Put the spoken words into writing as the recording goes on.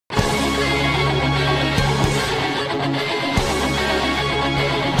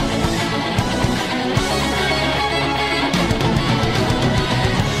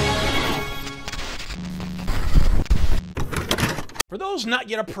those not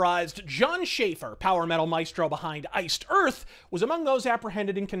yet apprised, Jon Schaffer, power metal maestro behind Iced Earth, was among those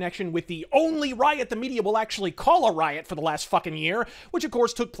apprehended in connection with the only riot the media will actually call a riot for the last fucking year, which of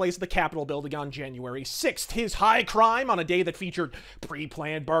course took place at the Capitol building on January 6th. His high crime on a day that featured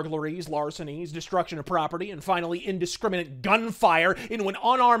pre-planned burglaries, larcenies, destruction of property, and finally indiscriminate gunfire into an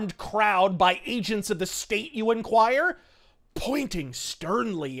unarmed crowd by agents of the state, you inquire? Pointing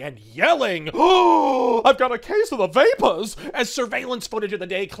sternly and yelling, "Oh, I've got a case of the vapors," as surveillance footage of the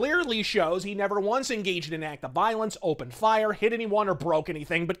day clearly shows he never once engaged in an act of violence, opened fire, hit anyone, or broke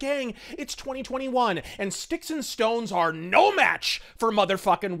anything. But gang, it's 2021, and sticks and stones are no match for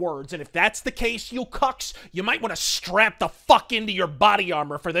motherfucking words. And if that's the case, you cucks, you might want to strap the fuck into your body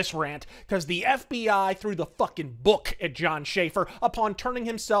armor for this rant, because the FBI threw the fucking book at Jon Schaffer upon turning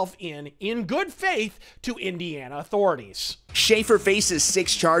himself in good faith, to Indiana authorities. Schaffer faces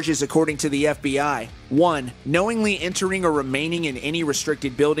 6 charges according to the FBI. 1. Knowingly entering or remaining in any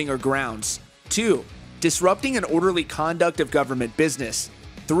restricted building or grounds. 2. Disrupting an orderly conduct of government business.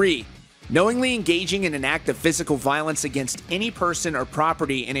 3. Knowingly engaging in an act of physical violence against any person or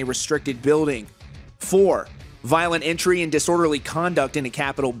property in a restricted building. 4. Violent entry and disorderly conduct in a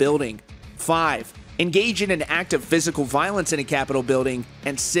Capitol building. 5. Engage in an act of physical violence in a Capitol building.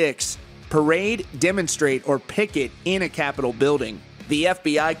 And 6. Parade, demonstrate, or picket in a Capitol building. The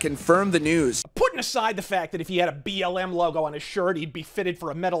FBI confirmed the news. Putting aside the fact that if he had a BLM logo on his shirt, he'd be fitted for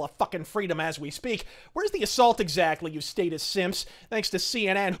a Medal of fucking Freedom as we speak, where's the assault exactly, you status simps? Thanks to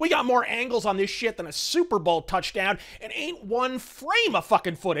CNN, we got more angles on this shit than a Super Bowl touchdown, and ain't one frame of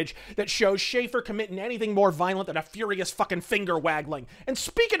fucking footage that shows Schaffer committing anything more violent than a furious fucking finger waggling. And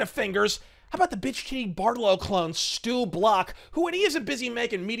speaking of fingers, how about the bitch-titty Barlow clone, Stu Block, who, when he isn't busy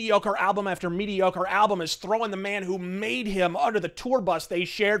making mediocre album after mediocre album, is throwing the man who made him under the tour bus they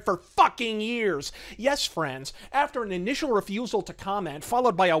shared for fucking years. Yes, friends, after an initial refusal to comment,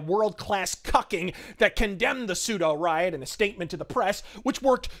 followed by a world-class cucking that condemned the pseudo-riot in a statement to the press, which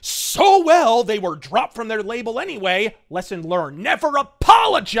worked so well they were dropped from their label anyway, lesson learned, never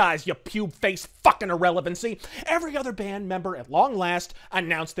apologize, you pube-faced fucking irrelevancy. Every other band member, at long last,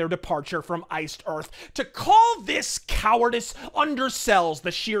 announced their departure from Iced Earth. To call this cowardice undersells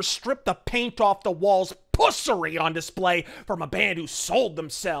the sheer strip the paint off the walls pussery on display from a band who sold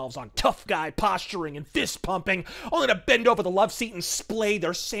themselves on tough guy posturing and fist pumping, only to bend over the love seat and splay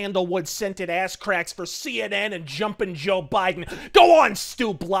their sandalwood scented ass cracks for CNN and jumpin' Joe Biden. Go on,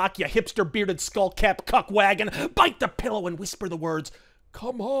 Stu Block, you hipster bearded skullcap cuckwagon. Bite the pillow and whisper the words,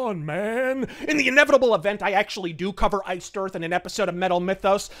 "Come on, man." In the inevitable event I actually do cover Iced Earth in an episode of Metal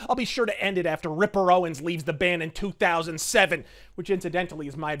Mythos, I'll be sure to end it after Ripper Owens leaves the band in 2007, which incidentally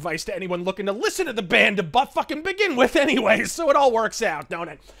is my advice to anyone looking to listen to the band to fucking begin with anyways, so it all works out, don't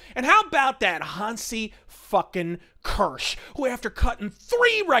it? And how about that Hansi fucking Kirsch, who after cutting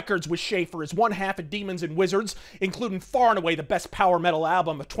 3 records with Schaffer is one half of Demons and Wizards, including far and away the best power metal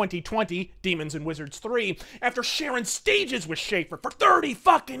album of 2020, Demons and Wizards 3, after sharing stages with Schaffer for 30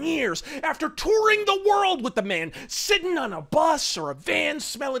 fucking years, after touring the world with the man, sitting on a bus or a van,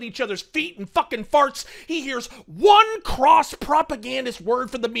 smelling each other's feet and fucking farts, he hears one cross propagandist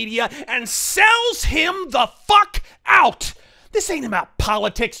word from the media and sells him the fuck out. This ain't about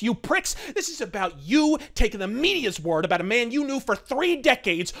politics, you pricks. This is about you taking the media's word about a man you knew for 3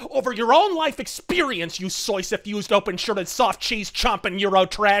 decades over your own life experience, you soy-suffused, open-shirted, soft cheese chomping Euro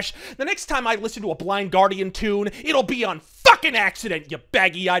trash. The next time I listen to a Blind Guardian tune, it'll be on fucking accident, you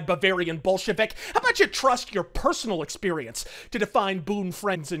baggy-eyed Bavarian Bolshevik. How about you trust your personal experience to define boon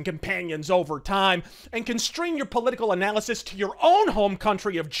friends and companions over time, and constrain your political analysis to your own home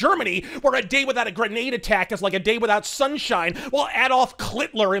country of Germany, where a day without a grenade attack is like a day without sunshine, while Adolf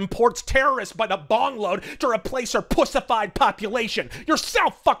Hitler imports terrorists by the bongload to replace our pussified population,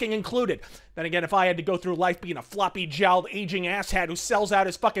 yourself fucking included. Then again, if I had to go through life being a floppy-jowled, aging asshat who sells out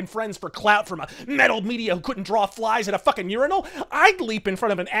his fucking friends for clout from a metal media who couldn't draw flies at a fucking urinal, I'd leap in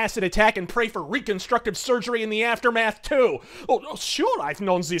front of an acid attack and pray for reconstructive surgery in the aftermath, too. Oh, sure, I've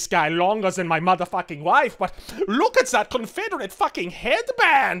known this guy longer than my motherfucking wife, but look at that Confederate fucking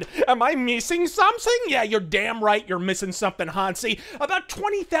headband! Am I missing something? Yeah, you're damn right you're missing something, Hansi. About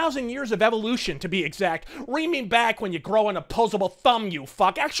 20,000 years of evolution, to be exact. Reaming back when you grow an opposable thumb, you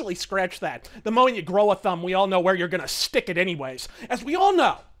fuck. Actually, scratch that. The moment you grow a thumb, we all know where you're gonna stick it anyways. As we all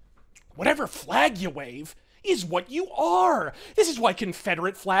know, whatever flag you wave, is what you are. This is why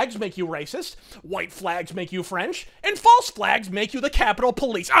Confederate flags make you racist, white flags make you French, and false flags make you the Capitol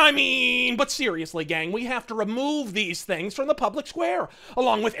Police. But seriously, gang, we have to remove these things from the public square,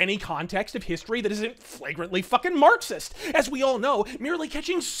 along with any context of history that isn't flagrantly fucking Marxist. As we all know, merely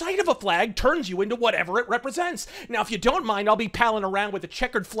catching sight of a flag turns you into whatever it represents. Now, if you don't mind, I'll be palling around with a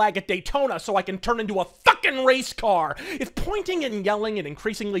checkered flag at Daytona so I can turn into a fucking race car. If pointing and yelling at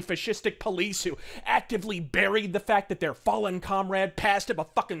increasingly fascistic police who actively buried the fact that their fallen comrade passed of a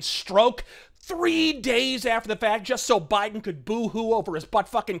fucking stroke 3 days after the fact just so Biden could boo-hoo over his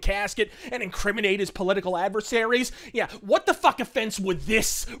butt-fucking casket and incriminate his political adversaries? Yeah, what the fuck offense would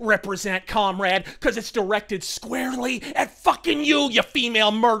this represent, comrade? Because it's directed squarely at fucking you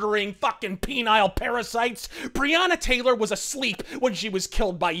female-murdering fucking penile parasites. Breonna Taylor was asleep when she was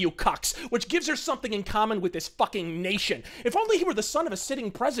killed by you cucks, which gives her something in common with this fucking nation. If only he were the son of a sitting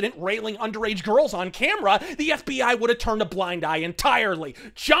president railing underage girls on camera, the FBI would have turned a blind eye entirely.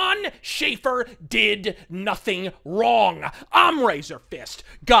 Jon Schaffer did nothing wrong. I'm Razor Fist.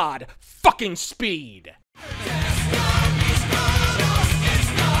 God fucking speed.